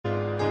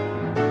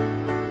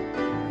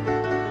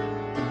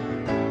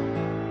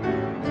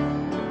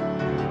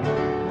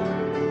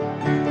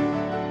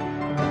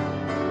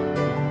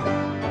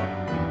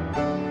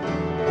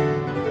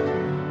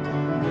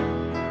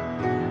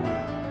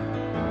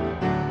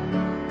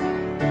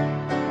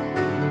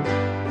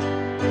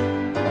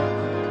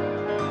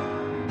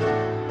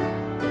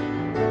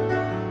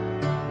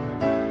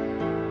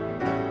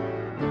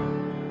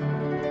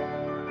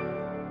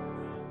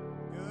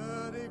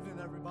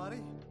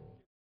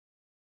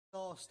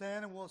All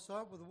stand and we'll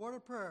start with a word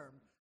of prayer.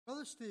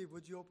 Brother Steve,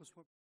 would you open us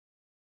with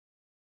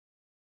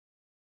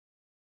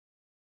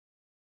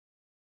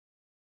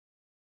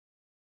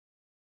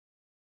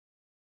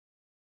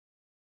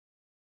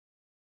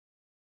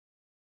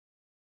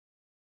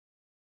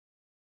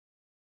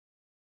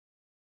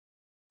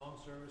long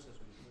service as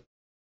we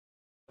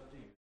up to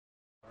you.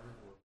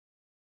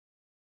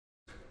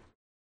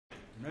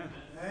 Amen.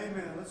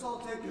 Amen. Let's all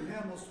take your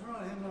hymnals. Turn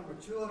on hymn number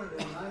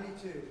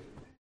 292.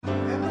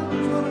 Hymn number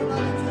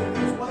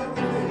 292 is Why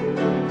We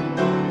Live.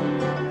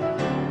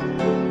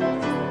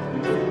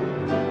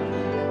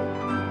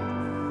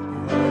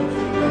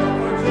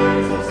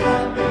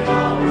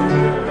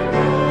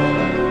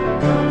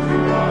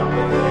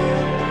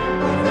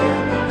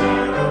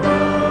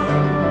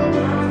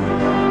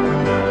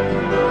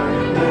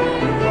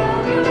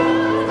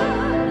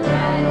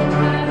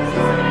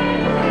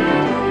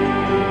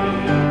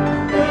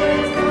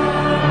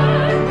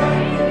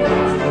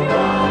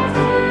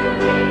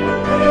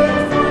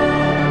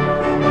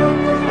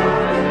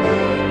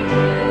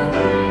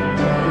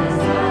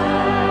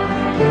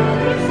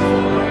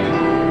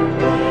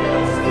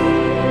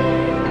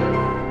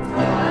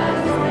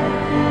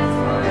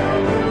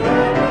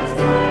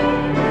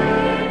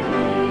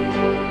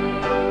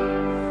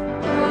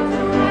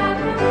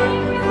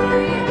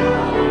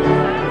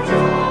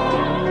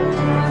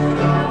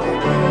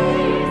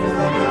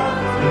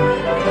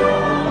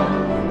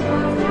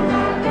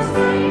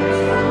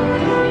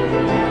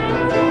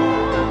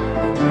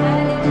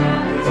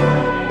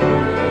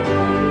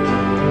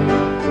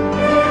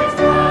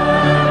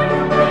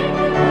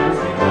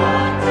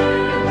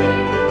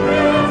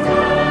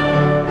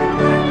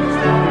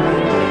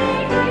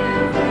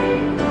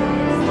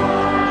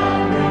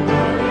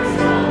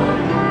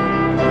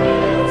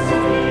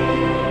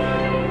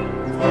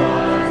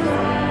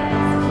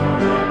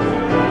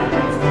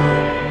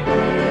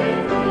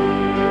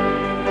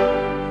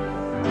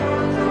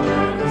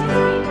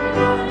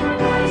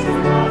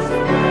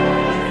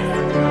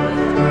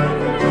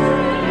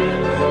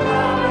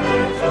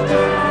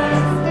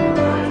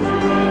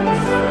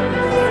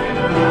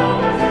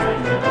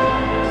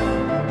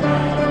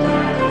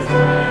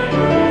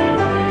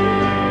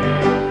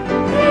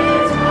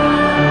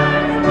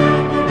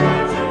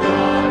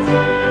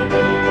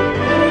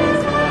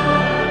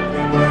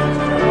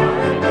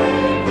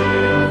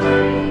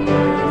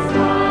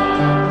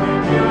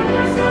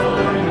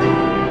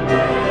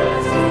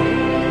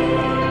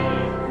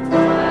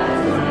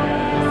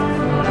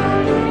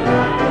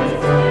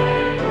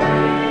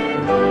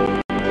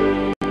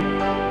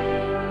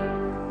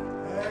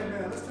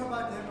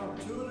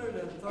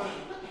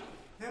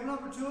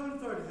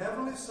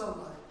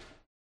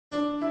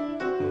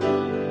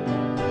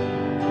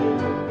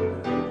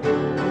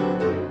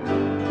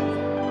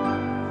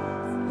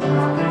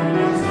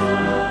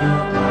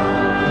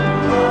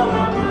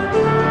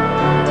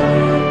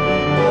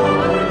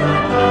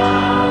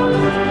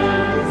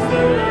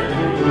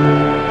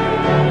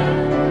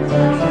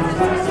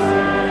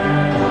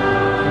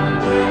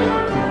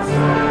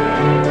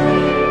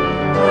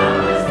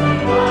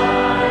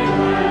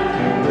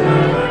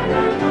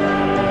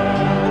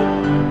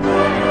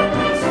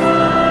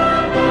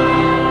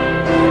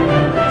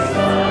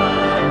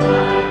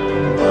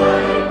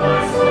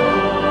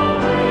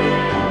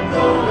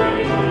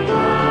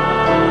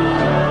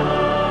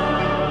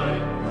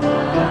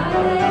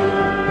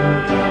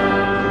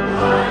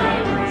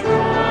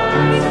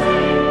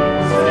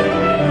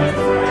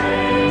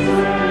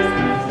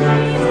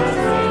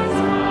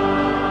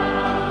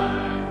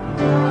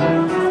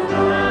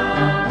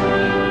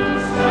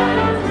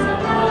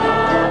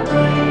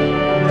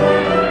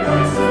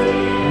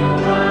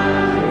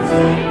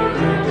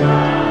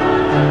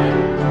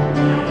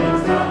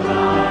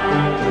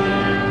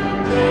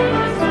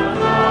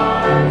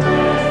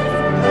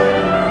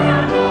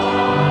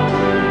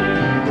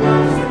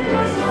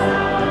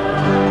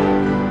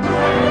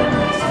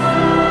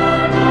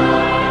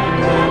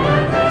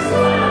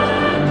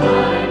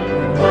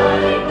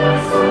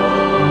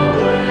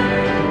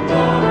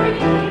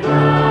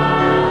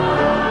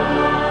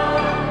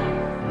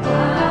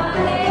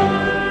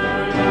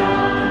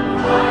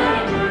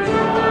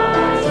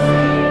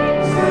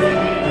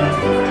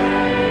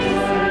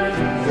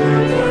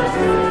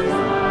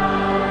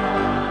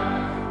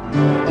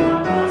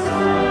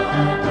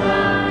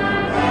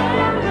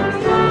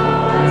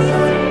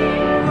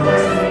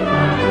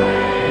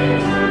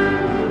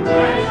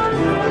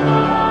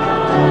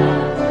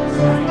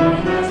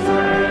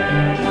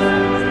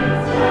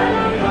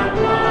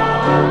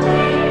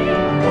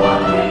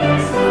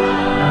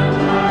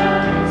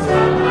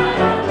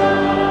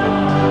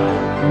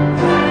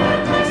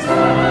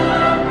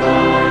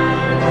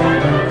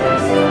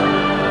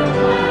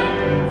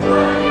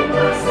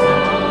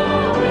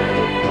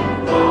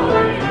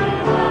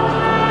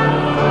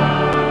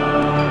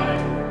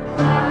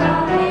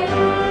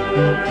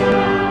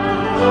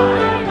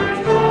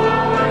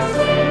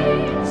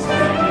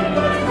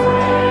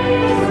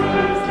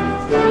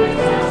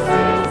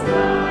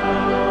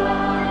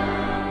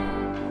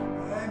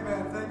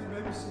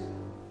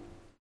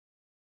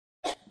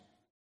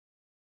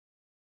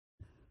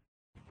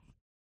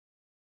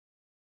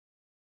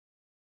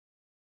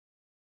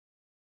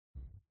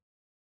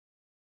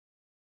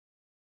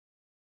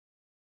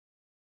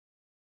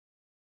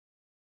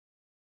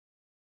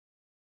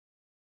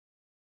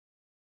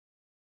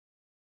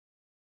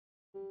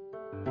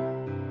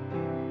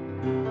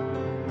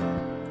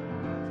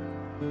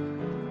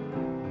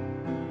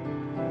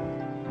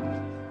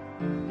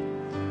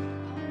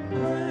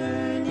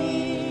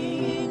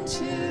 Learning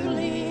to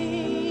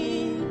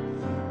lean,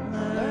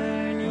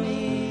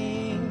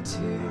 learning to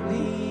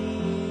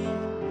lean,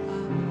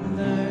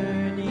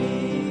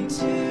 learning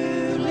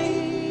to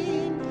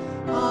lean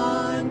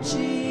on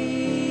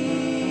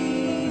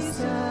Jesus,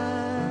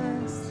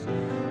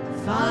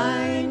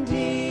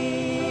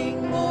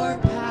 finding more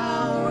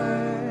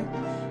power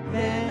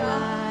than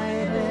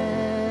I'd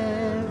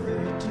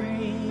ever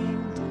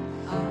dreamed.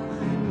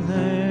 I'm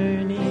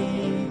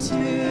learning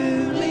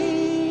to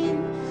lean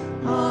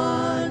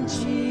on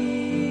Jesus.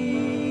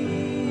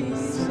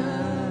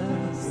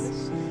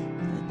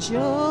 The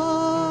joy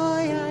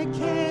I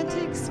can't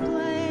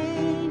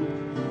explain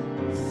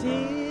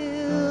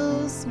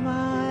fills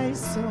my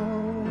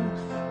soul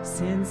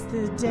since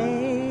the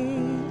day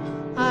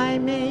I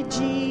made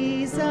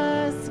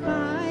Jesus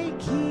my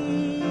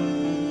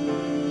King.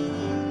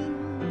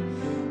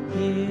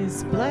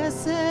 His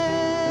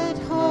blessed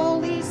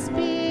Holy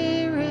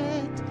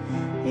Spirit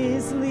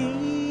is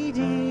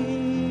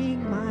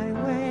leading my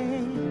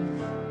way.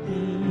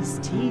 He's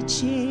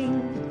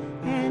teaching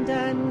and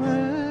I'm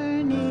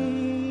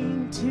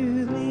learning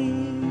to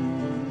lead.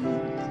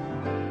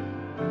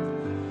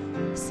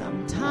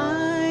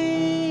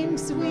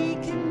 Sometimes we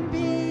can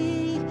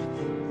be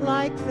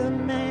like the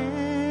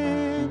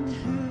man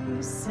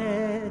who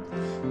said,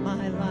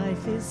 my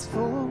life is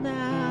full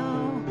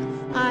now,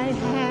 I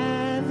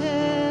have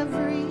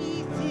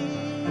everything.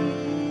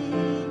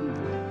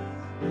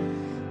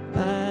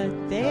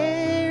 But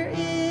there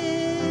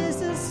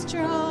is a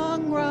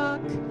strong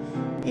rock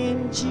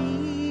in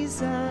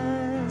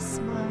Jesus,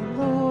 my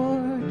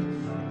Lord.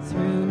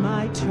 Through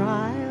my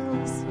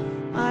trials,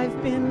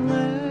 I've been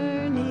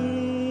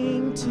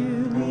learning to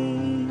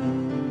lean.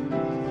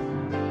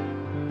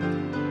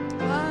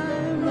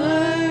 I'm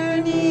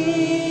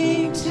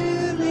learning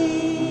to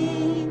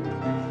lean,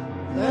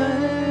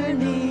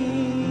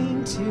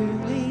 learning to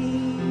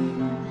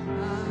lean.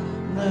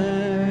 I'm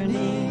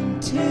learning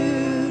to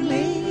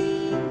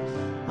lean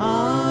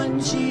on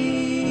Jesus,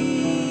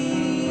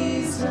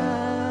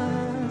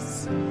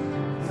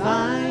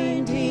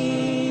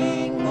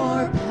 finding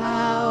more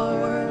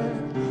power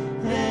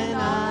than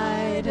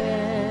I'd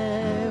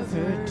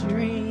ever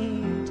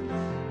dreamed.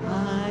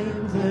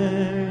 I'm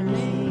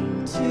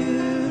learning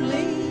to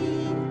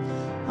lean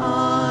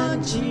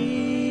on Jesus.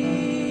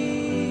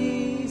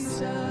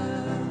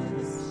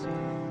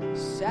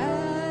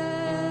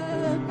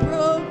 Sad,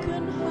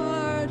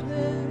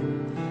 broken-hearted,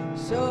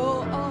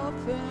 so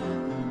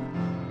often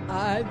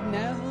I've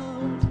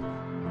knelt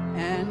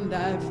and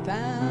I've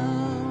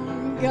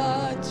found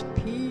God's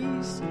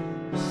peace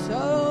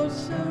so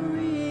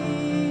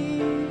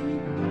serene,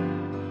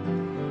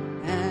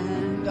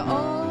 and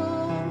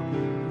all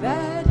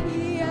that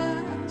He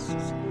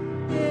asks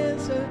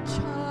is a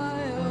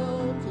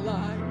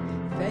childlike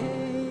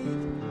faith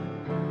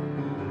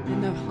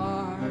in a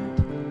heart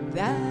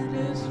that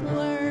is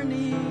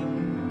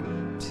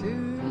learning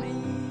to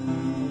lean.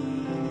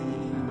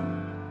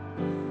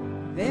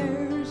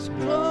 There's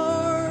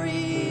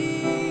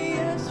glorious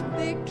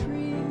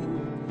victory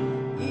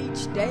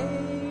each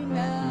day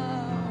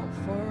now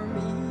for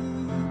me.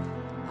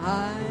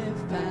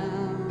 I've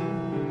found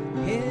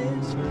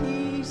His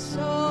peace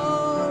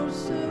so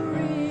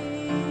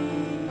serene.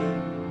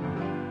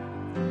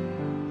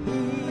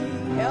 He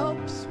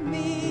helps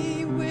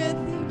me with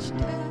each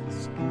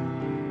task,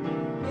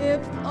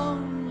 if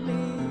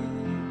only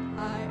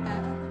I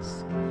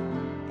ask.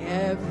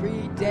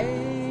 Every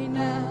day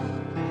now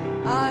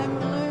I'm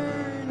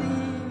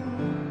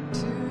learning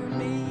to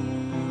lean.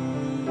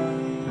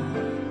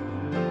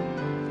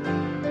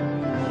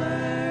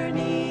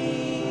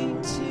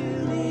 Learning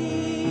to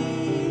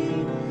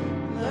lean,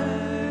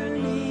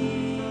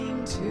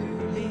 learning to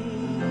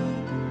lean.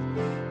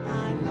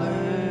 I'm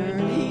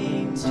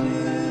learning to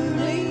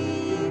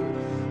lean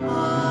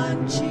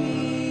on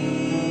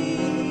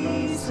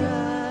Jesus,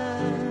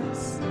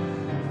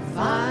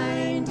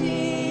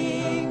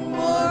 finding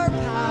more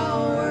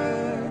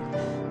power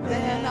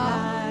than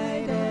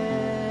I'd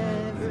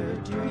ever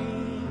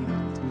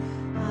dreamed.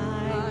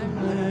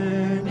 I'm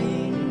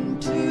learning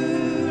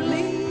to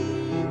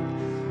lean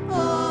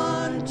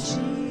on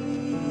Jesus.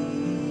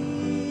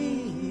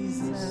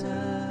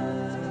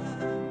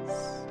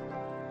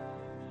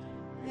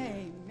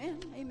 Amen.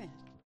 Amen.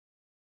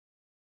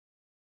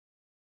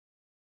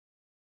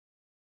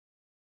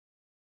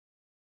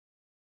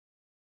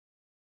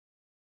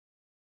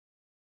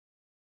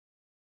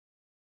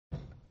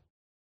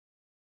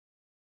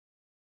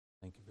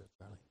 Thank you, Brother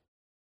Charlie.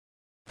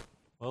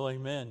 Well,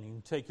 amen. You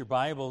can take your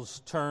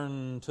Bibles,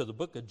 turn to the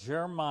book of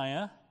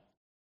Jeremiah.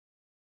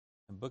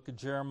 The book of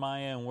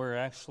Jeremiah, and we're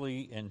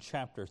actually in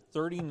chapter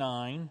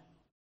 39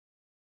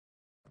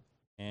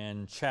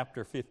 and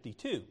chapter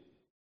 52.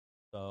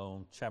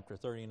 So chapter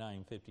 39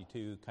 and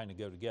 52 kind of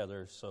go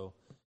together, so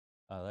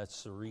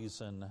that's the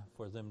reason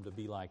for them to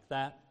be like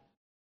that.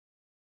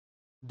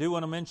 Do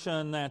want to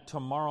mention that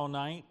tomorrow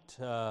night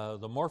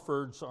the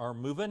Morfords are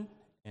moving,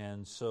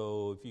 and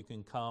so if you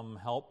can come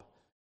help,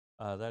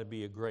 that'd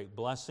be a great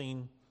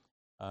blessing.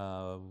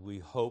 We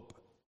hope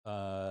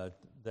that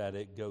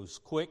it goes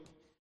quick,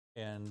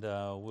 and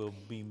we'll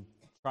be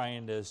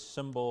trying to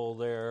assemble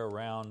there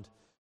around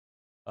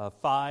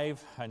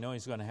 5. I know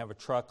he's going to have a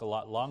truck a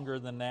lot longer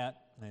than that,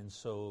 and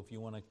so if you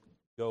want to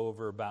go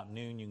over about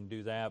noon, you can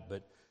do that,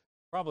 but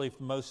probably if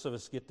most of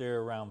us get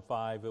there around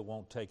 5, it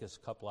won't take us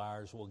a couple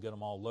hours. We'll get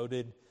them all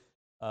loaded.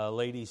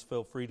 Ladies,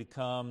 feel free to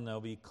come. There'll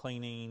be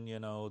cleaning,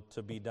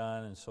 to be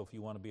done, and so if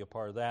you want to be a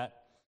part of that,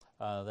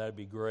 that'd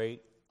be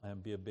great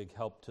and be a big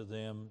help to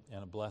them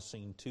and a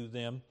blessing to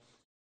them.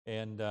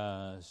 And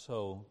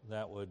so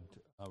that would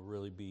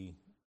really be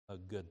a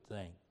good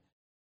thing.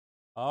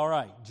 All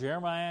right,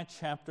 Jeremiah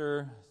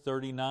chapter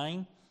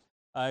 39.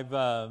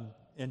 I've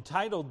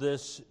entitled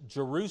this,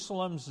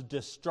 Jerusalem's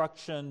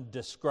Destruction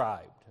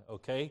Described.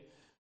 Okay,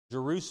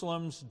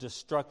 Jerusalem's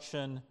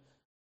destruction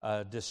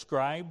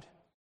described.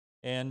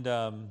 And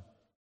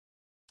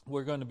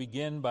we're going to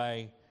begin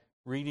by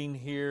reading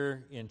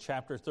here in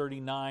chapter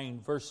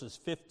 39, verses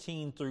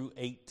 15 through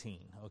 18.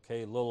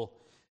 Okay, a little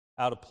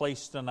out of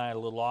place tonight, a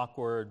little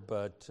awkward,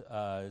 but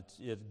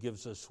it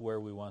gives us where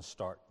we want to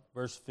start.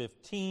 Verse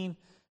 15,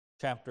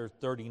 chapter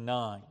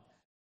 39.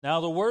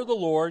 Now the word of the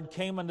Lord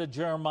came unto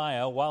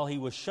Jeremiah while he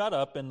was shut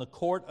up in the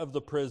court of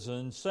the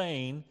prison,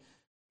 saying,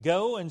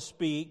 Go and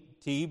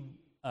speak to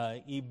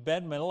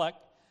Ebed-melech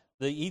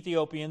the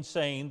Ethiopian,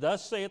 saying,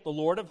 Thus saith the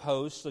Lord of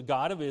hosts, the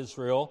God of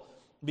Israel,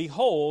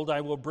 Behold,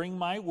 I will bring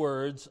my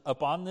words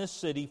upon this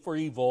city for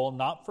evil,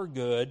 not for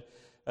good,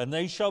 and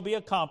they shall be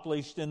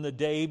accomplished in the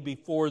day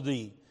before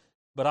thee.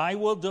 But I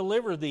will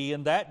deliver thee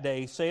in that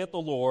day, saith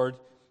the Lord,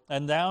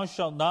 and thou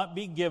shalt not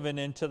be given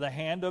into the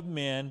hand of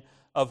men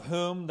of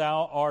whom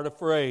thou art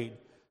afraid.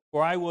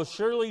 For I will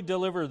surely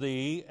deliver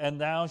thee, and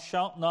thou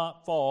shalt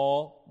not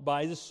fall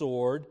by the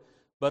sword,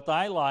 but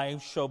thy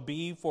life shall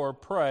be for a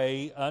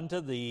prey unto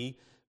thee,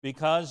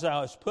 because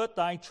thou hast put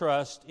thy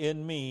trust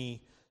in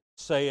me,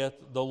 saith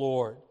the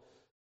Lord.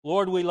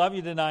 Lord, we love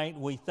you tonight.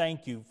 We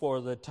thank you for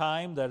the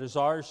time that is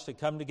ours to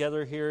come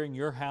together here in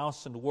your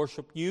house and to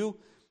worship you.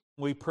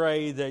 We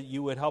pray that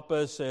you would help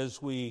us as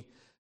we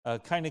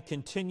kind of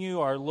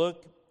continue our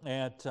look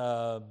at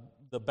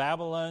the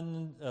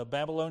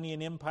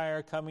Babylonian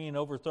Empire coming and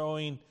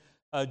overthrowing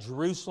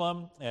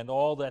Jerusalem and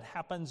all that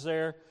happens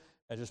there.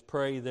 I just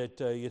pray that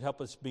you'd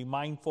help us be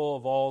mindful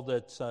of all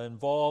that's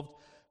involved.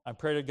 I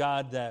pray to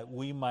God that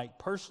we might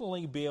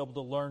personally be able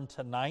to learn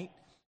tonight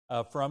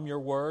from your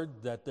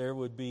word, that there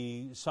would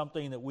be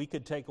something that we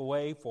could take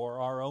away for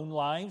our own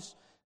lives,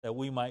 that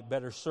we might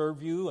better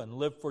serve you and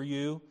live for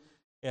you.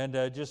 And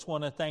just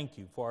want to thank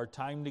you for our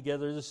time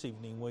together this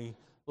evening. We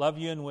love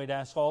you, and we'd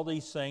ask all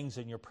these things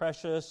in your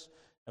precious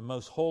and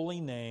most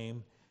holy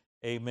name.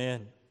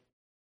 Amen.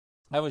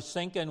 I was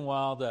thinking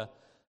while the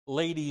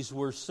ladies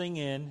were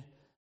singing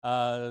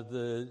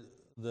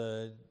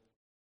the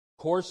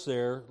course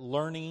there,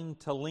 Learning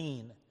to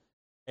Lean.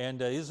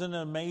 And isn't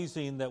it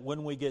amazing that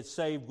when we get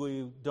saved,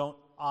 we don't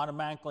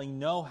automatically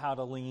know how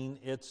to lean?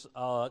 It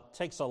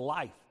takes a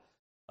life,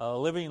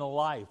 living a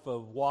life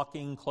of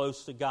walking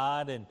close to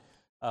God and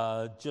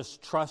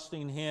just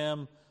trusting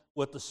Him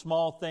with the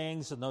small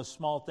things, and those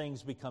small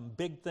things become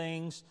big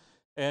things,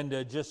 and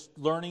just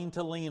learning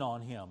to lean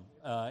on Him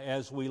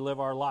as we live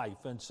our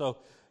life. And so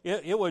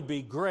it would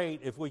be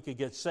great if we could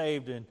get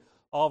saved and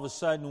all of a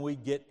sudden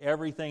we'd get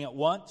everything at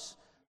once,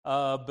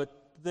 but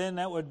then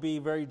that would be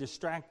very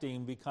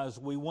distracting because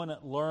we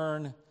wouldn't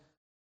learn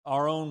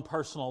our own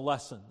personal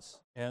lessons.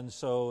 And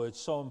so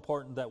it's so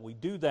important that we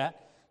do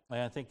that,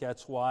 and I think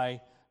that's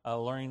why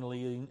learning to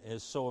lean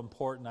is so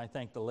important. I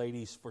thank the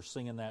ladies for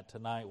singing that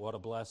tonight. What a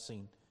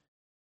blessing.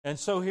 And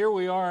so here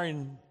we are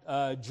in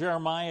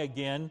Jeremiah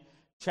again,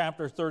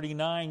 chapter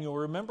 39. You'll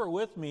remember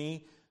with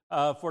me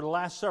for the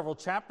last several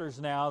chapters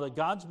now that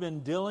God's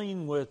been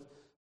dealing with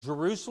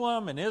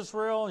Jerusalem and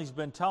Israel. He's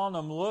been telling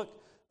them, look,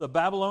 the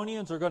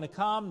Babylonians are going to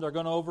come. They're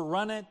going to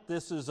overrun it.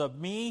 This is of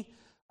me.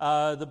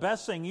 The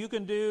best thing you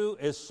can do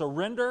is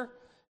surrender,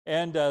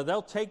 and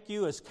they'll take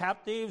you as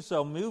captives.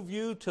 They'll move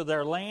you to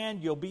their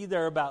land. You'll be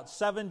there about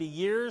 70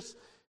 years,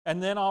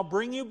 and then I'll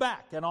bring you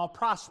back, and I'll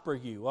prosper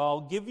you.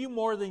 I'll give you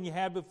more than you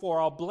had before.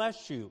 I'll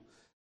bless you.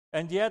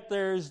 And yet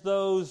there's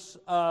those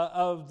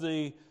of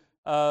the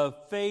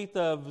faith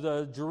of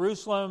the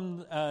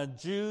Jerusalem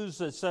Jews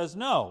that says,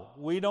 no,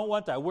 we don't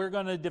want that. We're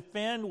going to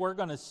defend. We're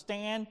going to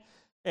stand.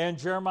 And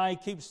Jeremiah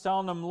keeps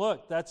telling them,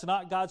 look, that's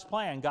not God's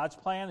plan. God's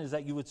plan is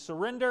that you would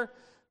surrender,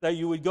 that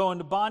you would go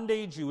into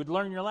bondage, you would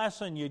learn your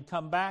lesson, you'd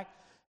come back.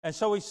 And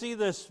so we see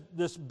this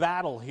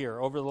battle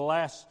here over the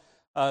last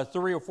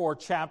 3 or 4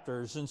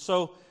 chapters. And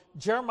so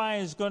Jeremiah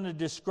is going to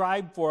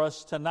describe for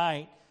us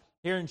tonight,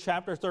 here in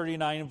chapter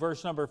 39,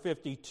 verse number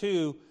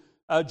 52,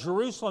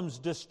 Jerusalem's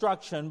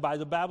destruction by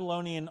the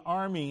Babylonian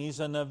armies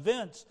and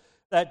events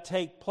that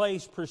take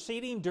place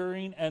preceding,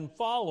 during, and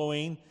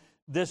following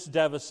this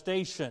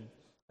devastation.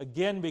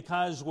 Again,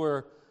 because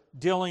we're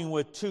dealing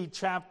with 2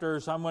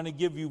 chapters. I'm going to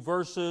give you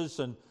verses,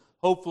 and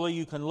hopefully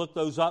you can look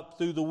those up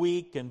through the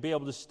week and be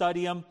able to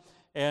study them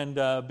and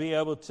be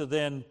able to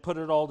then put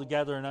it all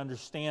together and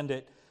understand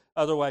it.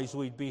 Otherwise,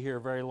 we'd be here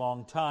a very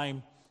long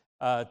time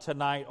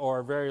tonight, or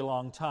a very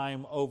long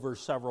time over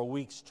several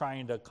weeks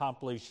trying to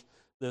accomplish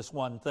this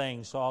one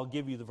thing. So I'll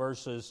give you the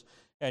verses,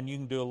 and you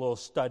can do a little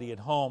study at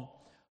home.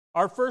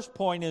 Our first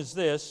point is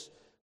this: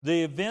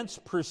 the events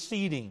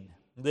preceding.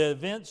 The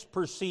events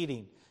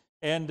preceding.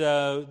 And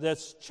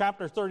that's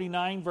chapter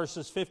 39,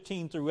 verses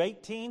 15 through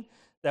 18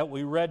 that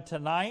we read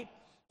tonight.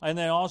 And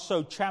then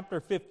also chapter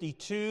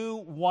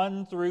 52,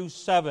 1 through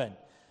 7.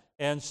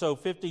 And so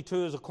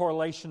 52 is a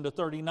correlation to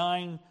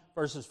 39.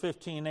 Verses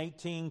 15 and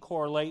 18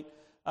 correlate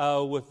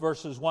with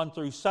verses 1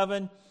 through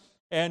 7.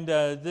 And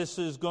this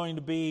is going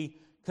to be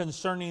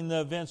concerning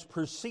the events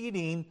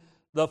preceding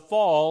the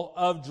fall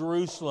of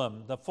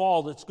Jerusalem, the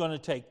fall that's going to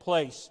take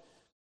place.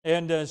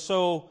 And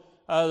so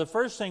the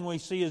first thing we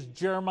see is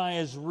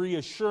Jeremiah's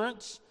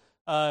reassurance.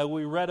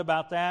 We read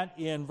about that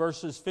in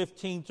verses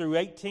 15 through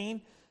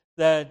 18,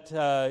 that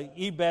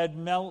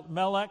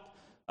Ebed-Melech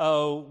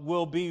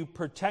will be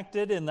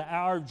protected in the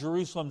hour of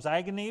Jerusalem's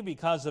agony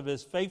because of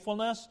his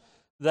faithfulness,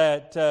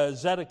 that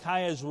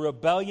Zedekiah's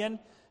rebellion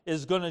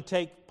is going to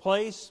take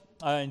place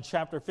in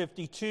chapter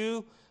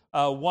 52,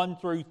 1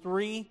 through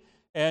 3,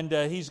 and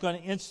he's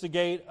going to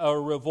instigate a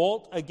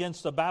revolt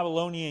against the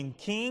Babylonian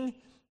king.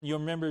 You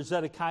remember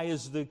Zedekiah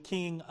is the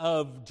king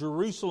of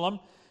Jerusalem,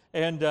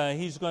 and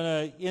he's going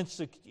to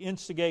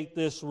instigate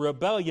this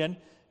rebellion,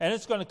 and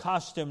it's going to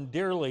cost him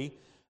dearly.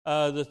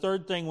 The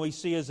third thing we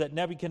see is that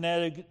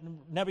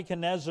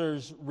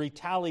Nebuchadnezzar's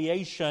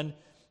retaliation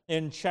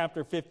in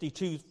chapter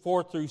 52,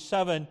 4 through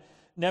 7.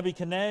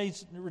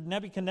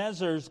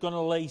 Nebuchadnezzar is going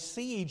to lay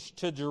siege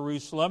to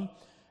Jerusalem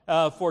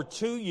for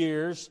 2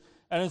 years,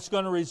 and it's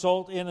going to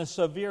result in a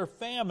severe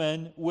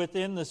famine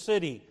within the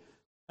city.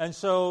 And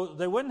so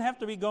they wouldn't have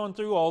to be going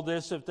through all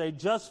this if they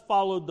just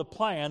followed the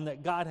plan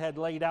that God had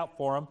laid out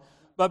for them.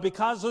 But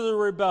because of the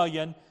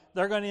rebellion,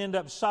 they're going to end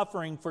up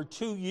suffering for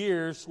 2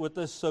 years with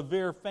this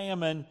severe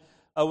famine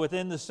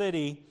within the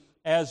city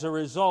as a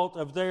result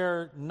of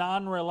their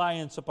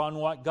non-reliance upon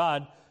what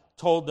God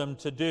told them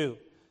to do.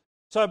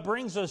 So it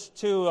brings us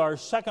to our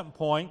second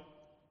point,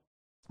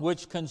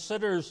 which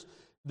considers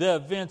the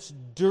events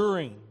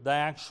during the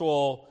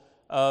actual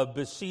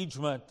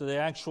besiegement, the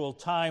actual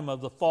time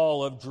of the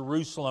fall of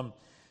Jerusalem.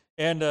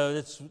 And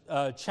it's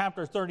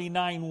chapter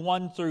 39,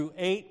 1 through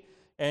 8,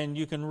 and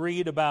you can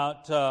read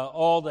about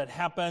all that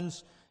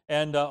happens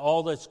and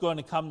all that's going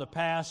to come to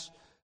pass.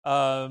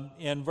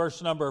 In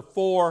verse number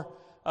 4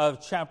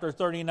 of chapter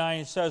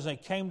 39, it says, "And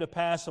it came to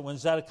pass that when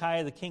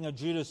Zedekiah the king of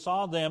Judah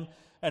saw them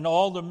and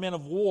all the men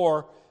of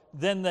war,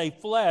 then they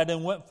fled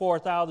and went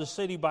forth out of the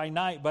city by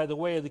night by the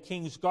way of the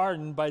king's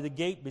garden, by the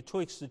gate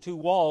betwixt the 2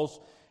 walls.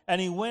 And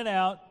he went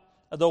out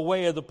the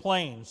way of the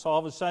plain." So all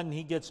of a sudden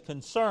he gets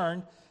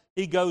concerned.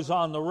 He goes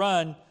on the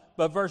run.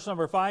 But verse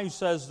number 5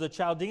 says, "The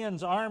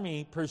Chaldeans'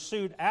 army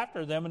pursued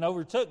after them and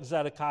overtook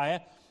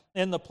Zedekiah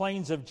in the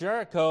plains of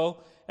Jericho.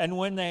 And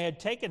when they had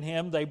taken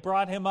him, they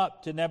brought him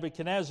up to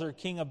Nebuchadnezzar,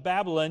 king of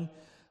Babylon,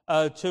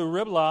 to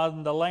Riblah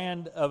in the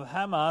land of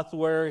Hamath,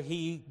 where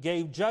he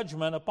gave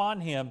judgment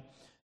upon him.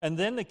 And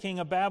then the king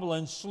of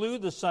Babylon slew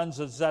the sons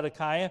of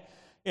Zedekiah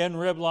in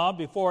Riblah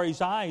before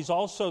his eyes.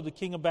 Also the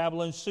king of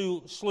Babylon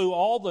slew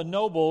all the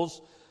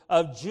nobles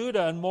of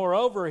Judah, and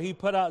moreover he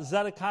put out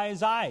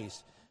Zedekiah's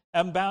eyes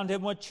and bound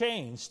him with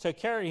chains to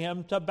carry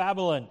him to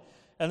Babylon.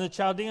 And the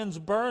Chaldeans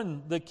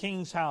burned the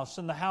king's house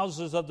and the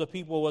houses of the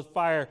people with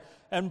fire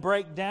and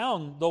break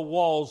down the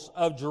walls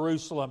of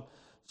Jerusalem."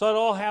 So it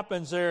all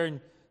happens there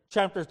in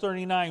chapter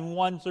 39,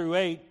 1 through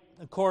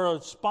 8.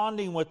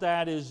 Corresponding with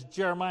that is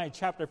Jeremiah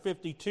chapter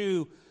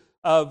 52,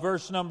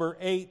 verse number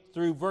 8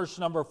 through verse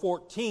number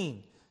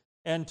 14,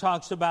 and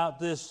talks about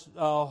this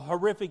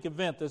horrific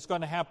event that's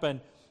going to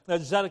happen,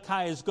 that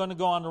Zedekiah is going to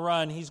go on the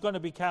run. He's going to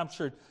be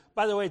captured.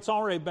 By the way, it's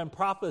already been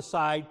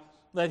prophesied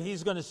that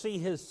he's going to see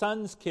his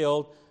sons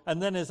killed,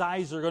 and then his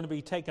eyes are going to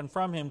be taken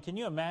from him. Can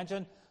you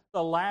imagine?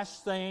 The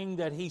last thing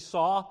that he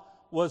saw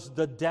was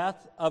the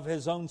death of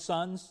his own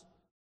sons.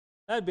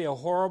 That'd be a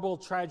horrible,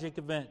 tragic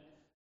event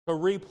to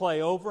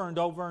replay over and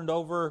over and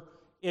over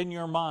in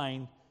your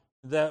mind,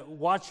 that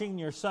watching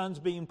your sons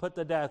being put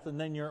to death and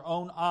then your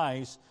own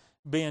eyes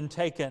being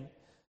taken.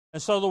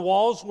 And so the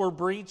walls were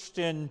breached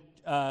in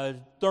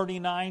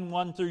 39,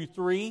 1 through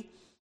 3.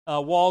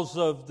 Walls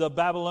of the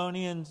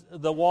Babylonians,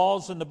 the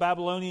walls and the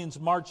Babylonians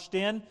marched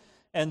in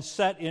and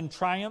set in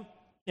triumph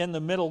in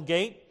the middle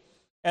gate.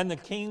 And the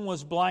king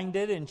was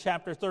blinded in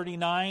chapter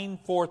 39,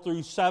 4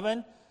 through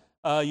 7.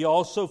 You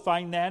also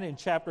find that in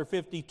chapter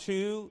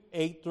 52,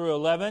 8 through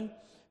 11.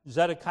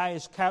 Zedekiah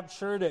is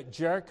captured at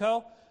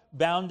Jericho,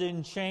 bound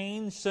in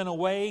chains, sent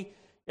away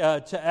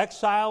to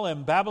exile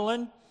in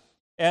Babylon.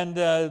 And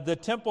the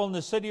temple and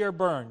the city are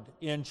burned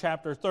in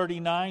chapter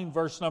 39,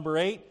 verse number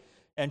 8,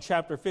 and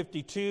chapter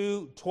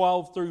 52,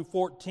 12 through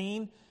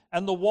 14.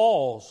 And the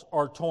walls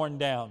are torn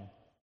down.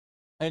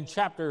 In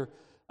chapter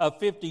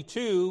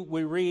 52,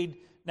 we read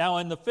Now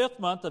in the 5th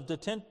month of the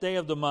 10th day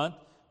of the month,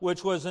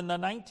 which was in the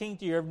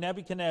 19th year of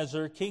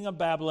Nebuchadnezzar, king of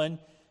Babylon,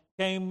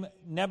 came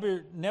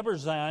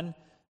Nebuzaradan,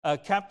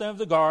 captain of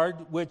the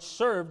guard, which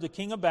served the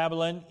king of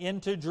Babylon,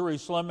 into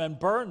Jerusalem, and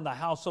burned the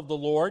house of the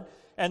Lord,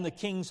 and the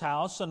king's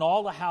house, and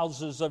all the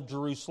houses of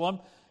Jerusalem,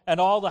 and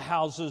all the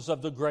houses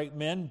of the great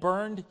men,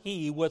 burned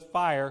he with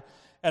fire.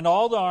 And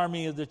all the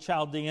army of the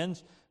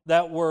Chaldeans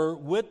that were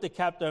with the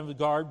captain of the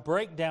guard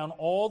brake down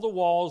all the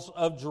walls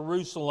of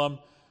Jerusalem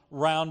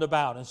round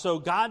about. And so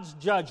God's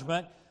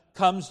judgment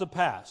comes to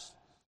pass.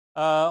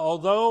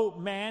 Although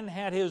man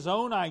had his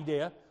own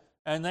idea,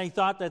 and they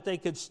thought that they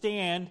could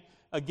stand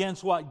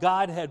against what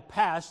God had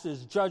passed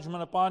as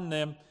judgment upon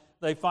them,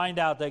 they find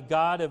out that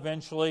God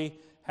eventually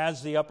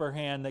has the upper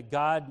hand, that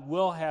God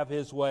will have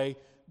his way.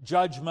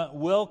 Judgment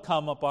will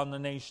come upon the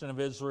nation of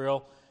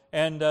Israel,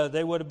 and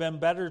they would have been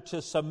better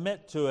to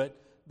submit to it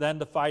than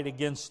to fight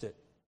against it.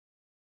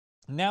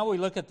 Now we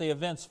look at the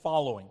events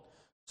following.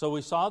 So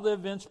we saw the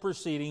events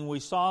preceding, we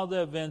saw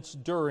the events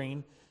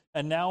during,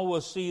 and now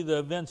we'll see the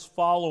events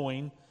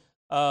following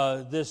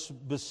this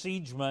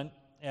besiegement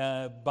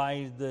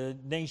by the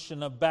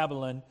nation of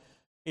Babylon.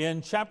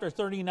 In chapter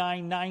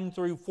 39, 9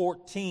 through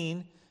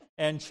 14,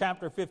 and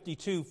chapter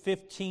 52,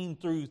 15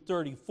 through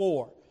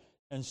 34.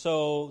 And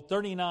so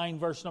 39,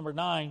 verse number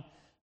 9,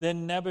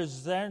 then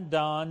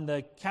Nebuzaradan,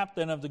 the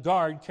captain of the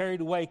guard,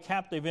 carried away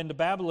captive into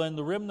Babylon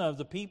the remnant of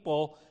the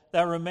people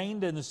that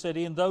remained in the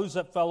city, and those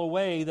that fell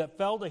away, that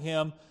fell to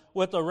him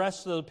with the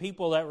rest of the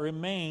people that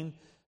remained.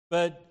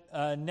 But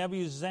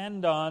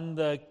Nebuzaradan,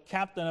 the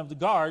captain of the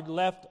guard,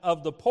 left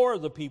of the poor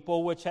of the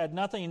people, which had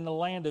nothing in the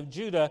land of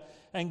Judah,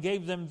 and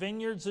gave them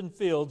vineyards and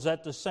fields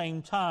at the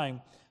same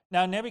time.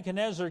 Now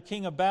Nebuchadnezzar,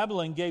 king of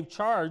Babylon, gave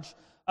charge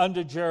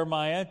unto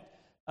Jeremiah,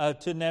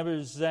 to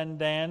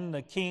Nebuzaradan,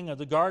 the king of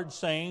the guard,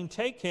 saying,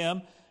 take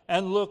him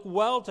and look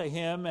well to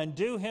him, and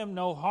do him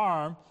no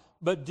harm,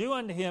 but do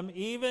unto him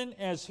even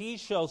as he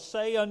shall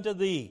say unto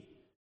thee.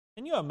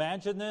 Can you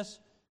imagine this?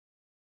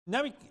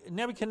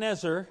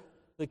 Nebuchadnezzar,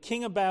 the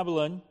king of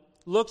Babylon,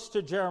 looks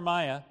to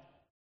Jeremiah,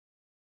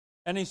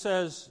 and he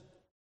says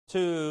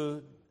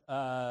to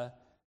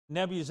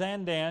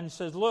Nebuzaradan,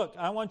 says, look,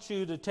 I want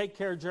you to take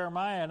care of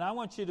Jeremiah, and I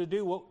want you to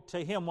do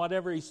to him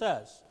whatever he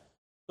says.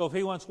 So if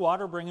he wants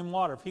water, bring him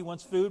water. If he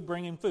wants food,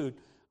 bring him food.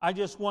 I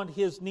just want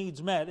his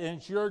needs met, and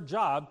it's your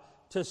job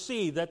to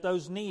see that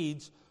those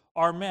needs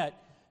are met.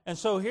 And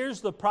so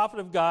here's the prophet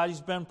of God. He's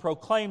been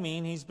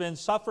proclaiming, he's been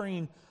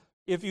suffering,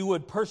 if you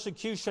would,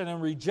 persecution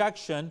and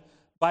rejection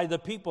by the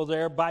people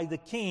there, by the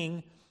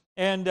king,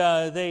 and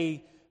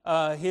he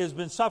has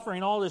been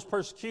suffering all this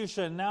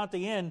persecution. Now at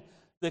the end,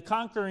 the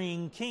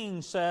conquering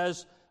king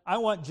says, I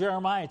want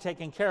Jeremiah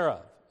taken care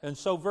of. And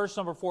so verse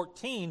number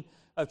 14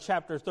 of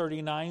chapter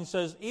 39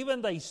 says,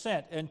 even they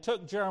sent and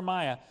took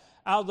Jeremiah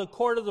out of the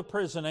court of the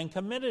prison and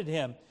committed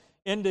him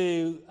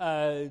into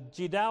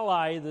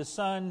Gedaliah, the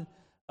son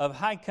of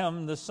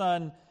Hikam, the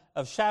son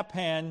of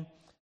Shaphan,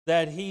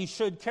 that he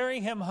should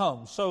carry him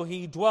home. So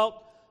he dwelt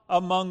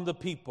among the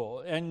people.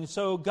 And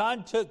so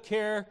God took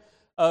care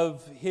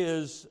of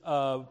his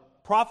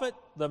prophet,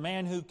 the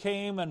man who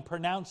came and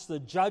pronounced the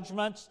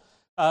judgments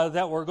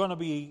that were going to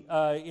be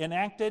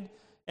enacted.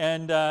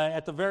 And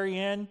at the very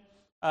end,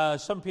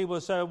 some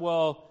people say,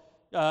 well,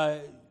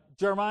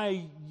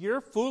 Jeremiah,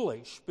 you're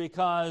foolish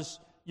because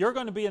you're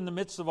going to be in the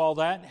midst of all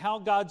that. How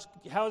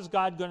is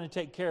God going to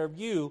take care of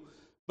you?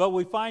 But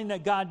we find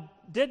that God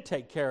did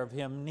take care of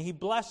him, and he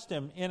blessed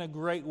him in a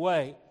great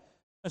way.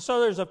 And so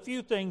there's a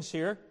few things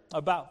here,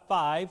 about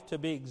 5 to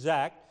be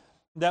exact,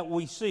 that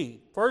we see.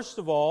 First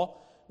of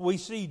all, we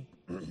see,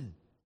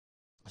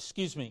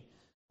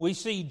 we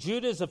see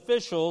Judah's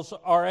officials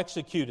are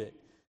executed.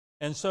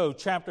 And so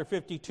chapter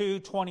 52,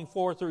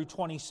 24 through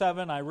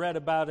 27, I read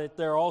about it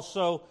there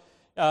also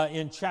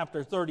in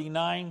chapter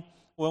 39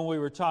 when we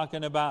were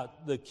talking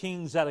about the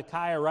king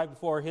Zedekiah right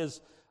before his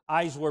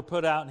eyes were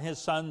put out and his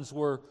sons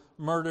were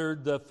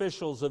murdered. The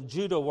officials of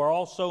Judah were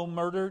also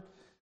murdered.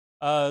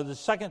 The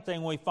second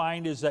thing we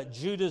find is that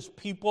Judah's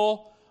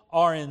people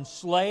are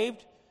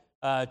enslaved.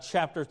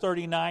 Chapter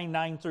 39,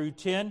 9 through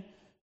 10,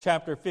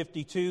 chapter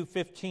 52,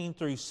 15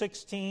 through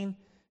 16,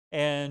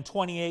 and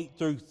 28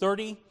 through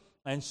 30.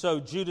 And so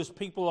Judah's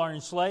people are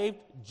enslaved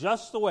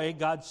just the way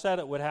God said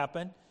it would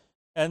happen.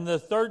 And the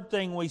third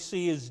thing we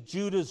see is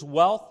Judah's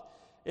wealth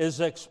is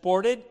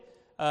exported.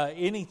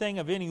 Anything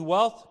of any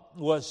wealth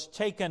was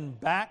taken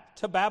back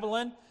to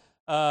Babylon.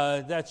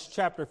 That's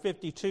chapter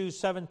 52,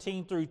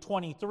 17 through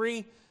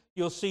 23.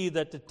 You'll see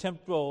that the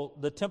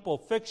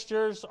temple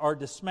fixtures are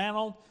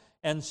dismantled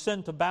and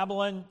sent to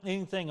Babylon.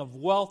 Anything of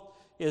wealth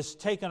is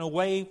taken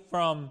away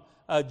from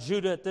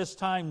Judah at this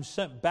time,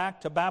 sent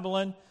back to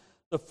Babylon.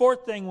 The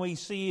fourth thing we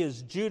see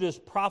is Judah's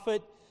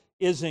prophet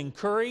is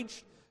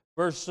encouraged.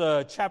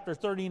 Chapter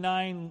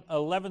 39,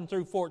 11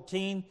 through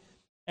 14.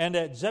 And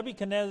at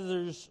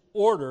Nebuchadnezzar's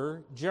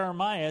order,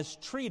 Jeremiah is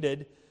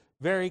treated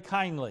very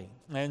kindly.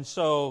 And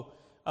so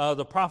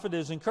the prophet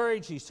is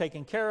encouraged. He's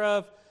taken care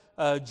of.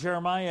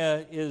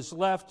 Jeremiah is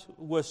left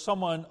with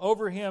someone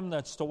over him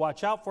that's to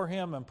watch out for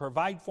him and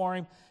provide for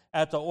him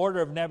at the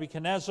order of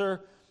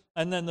Nebuchadnezzar.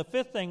 And then the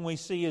fifth thing we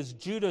see is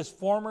Judah's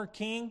former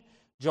king,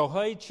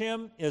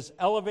 Jehoiakim, is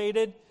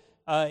elevated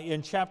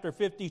in chapter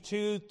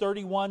 52,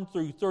 31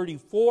 through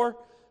 34.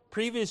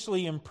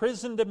 Previously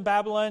imprisoned in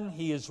Babylon,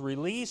 he is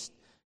released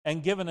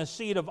and given a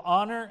seat of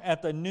honor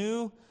at the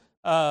new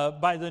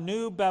by the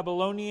new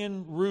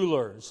Babylonian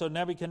ruler. So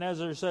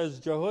Nebuchadnezzar says,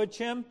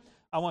 Jehoiakim,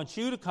 I want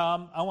you to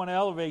come. I want to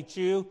elevate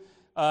you.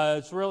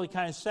 It's really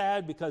kind of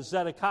sad because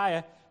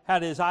Zedekiah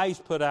had his eyes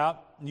put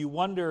out. And you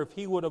wonder if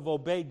he would have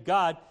obeyed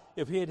God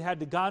if he had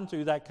to gone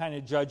through that kind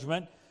of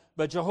judgment.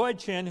 But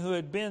Jehoiachin, who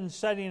had been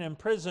sitting in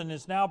prison,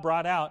 is now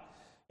brought out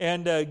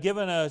and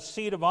given a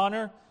seat of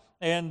honor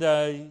and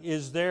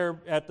is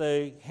there at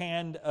the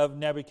hand of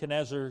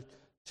Nebuchadnezzar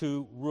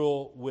to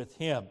rule with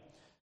him.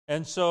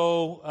 And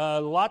so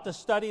a lot to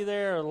study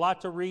there, a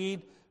lot to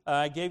read.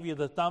 I gave you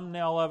the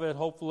thumbnail of it.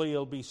 Hopefully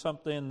it'll be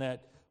something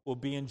that will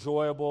be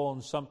enjoyable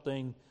and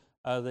something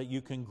that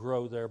you can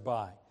grow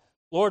thereby.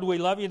 Lord, we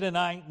love you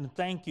tonight and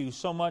thank you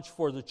so much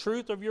for the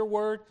truth of your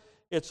word.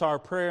 It's our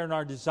prayer and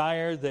our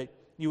desire that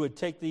you would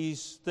take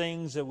these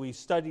things that we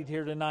studied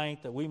here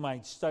tonight, that we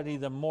might study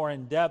them more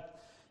in depth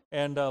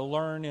and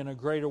learn in a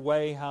greater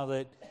way how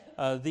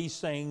that these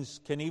things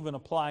can even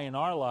apply in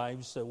our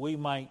lives, that we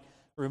might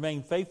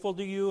remain faithful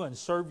to you and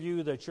serve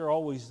you, that you're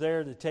always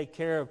there to take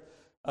care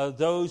of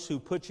those who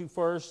put you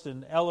first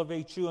and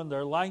elevate you in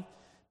their life.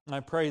 And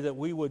I pray that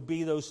we would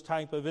be those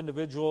type of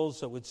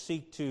individuals that would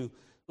seek to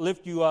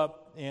lift you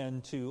up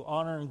and to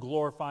honor and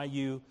glorify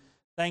you.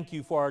 Thank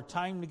you for our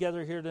time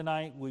together here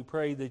tonight. We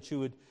pray that you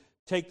would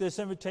take this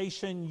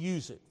invitation,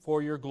 use it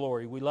for your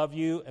glory. We love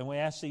you, and we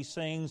ask these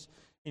things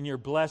in your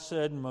blessed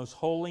and most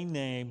holy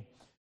name.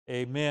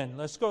 Amen.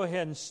 Let's go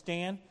ahead and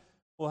stand.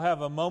 We'll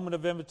have a moment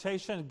of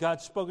invitation. If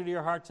God's spoken to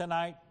your heart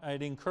tonight,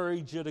 I'd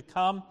encourage you to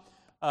come,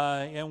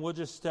 and we'll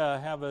just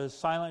have a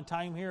silent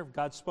time here. If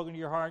God's spoken to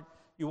your heart,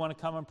 you want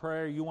to come in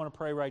prayer, you want to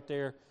pray right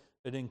there,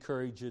 I'd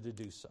encourage you to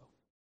do so.